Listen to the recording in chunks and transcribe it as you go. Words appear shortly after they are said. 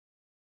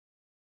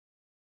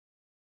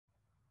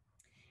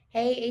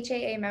Hey,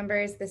 HAA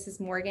members, this is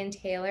Morgan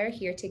Taylor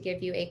here to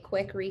give you a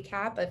quick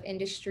recap of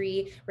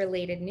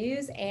industry-related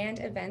news and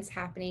events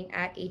happening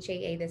at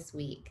HAA this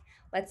week.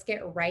 Let's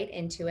get right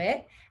into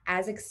it.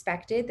 As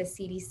expected, the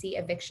CDC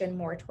eviction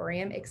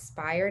moratorium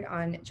expired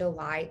on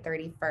July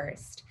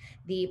 31st.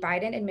 The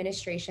Biden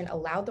administration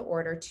allowed the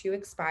order to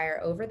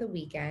expire over the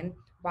weekend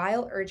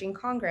while urging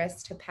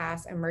Congress to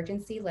pass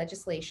emergency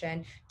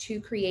legislation to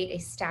create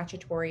a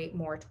statutory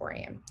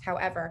moratorium.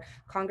 However,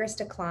 Congress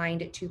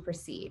declined to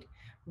proceed.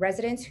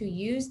 Residents who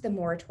used the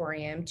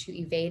moratorium to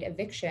evade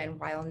eviction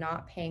while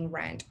not paying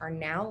rent are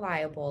now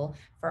liable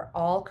for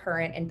all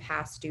current and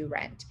past due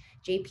rent.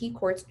 JP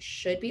courts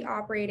should be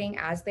operating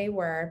as they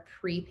were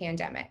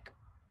pre-pandemic.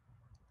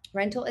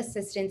 Rental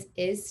assistance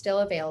is still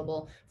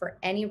available for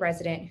any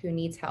resident who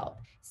needs help.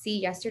 See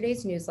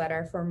yesterday's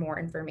newsletter for more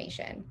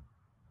information.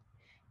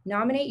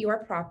 Nominate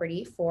your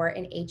property for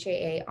an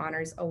HAA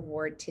Honors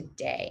Award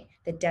today.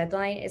 The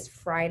deadline is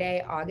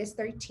Friday, August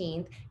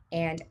 13th,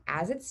 and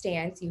as it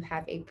stands, you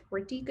have a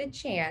pretty good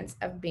chance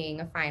of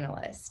being a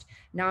finalist.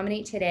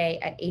 Nominate today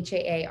at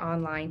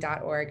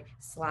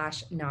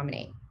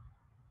haaonline.org/nominate.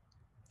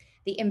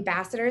 The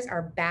ambassadors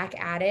are back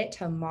at it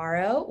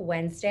tomorrow,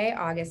 Wednesday,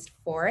 August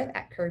 4th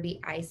at Kirby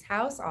Ice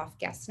House off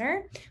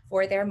Gessner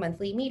for their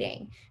monthly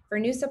meeting. For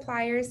new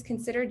suppliers,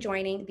 consider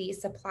joining the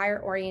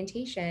supplier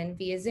orientation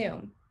via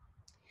Zoom.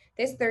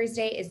 This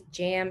Thursday is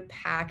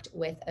jam-packed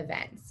with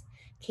events.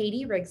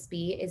 Katie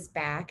Rigsby is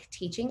back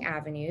teaching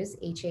Avenues,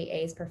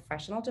 HAA's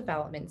professional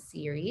development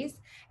series,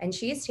 and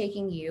she is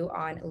taking you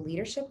on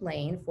Leadership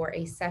Lane for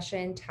a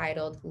session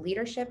titled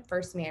Leadership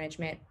First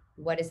Management,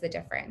 What is the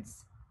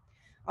Difference?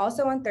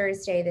 Also on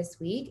Thursday this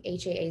week,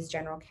 HAA's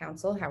General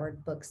Counsel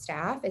Howard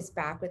Bookstaff is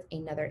back with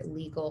another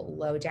legal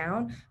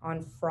lowdown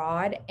on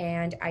fraud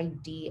and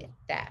ID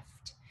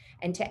theft.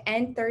 And to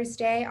end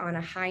Thursday on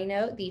a high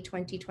note, the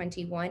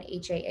 2021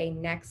 HAA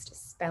Next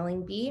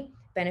Spelling Bee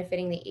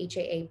benefiting the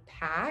HAA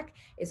PAC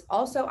is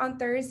also on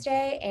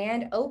Thursday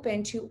and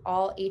open to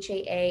all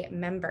HAA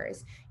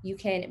members. You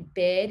can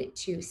bid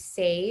to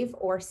save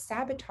or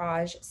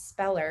sabotage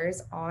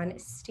spellers on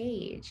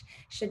stage.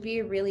 Should be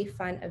a really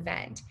fun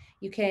event.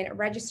 You can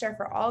register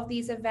for all of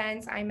these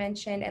events I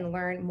mentioned and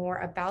learn more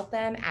about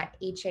them at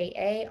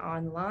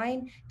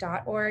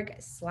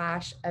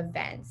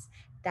haaonline.org/events.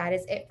 That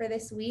is it for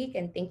this week,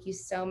 and thank you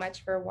so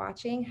much for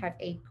watching. Have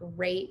a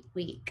great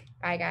week.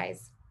 Bye,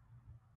 guys.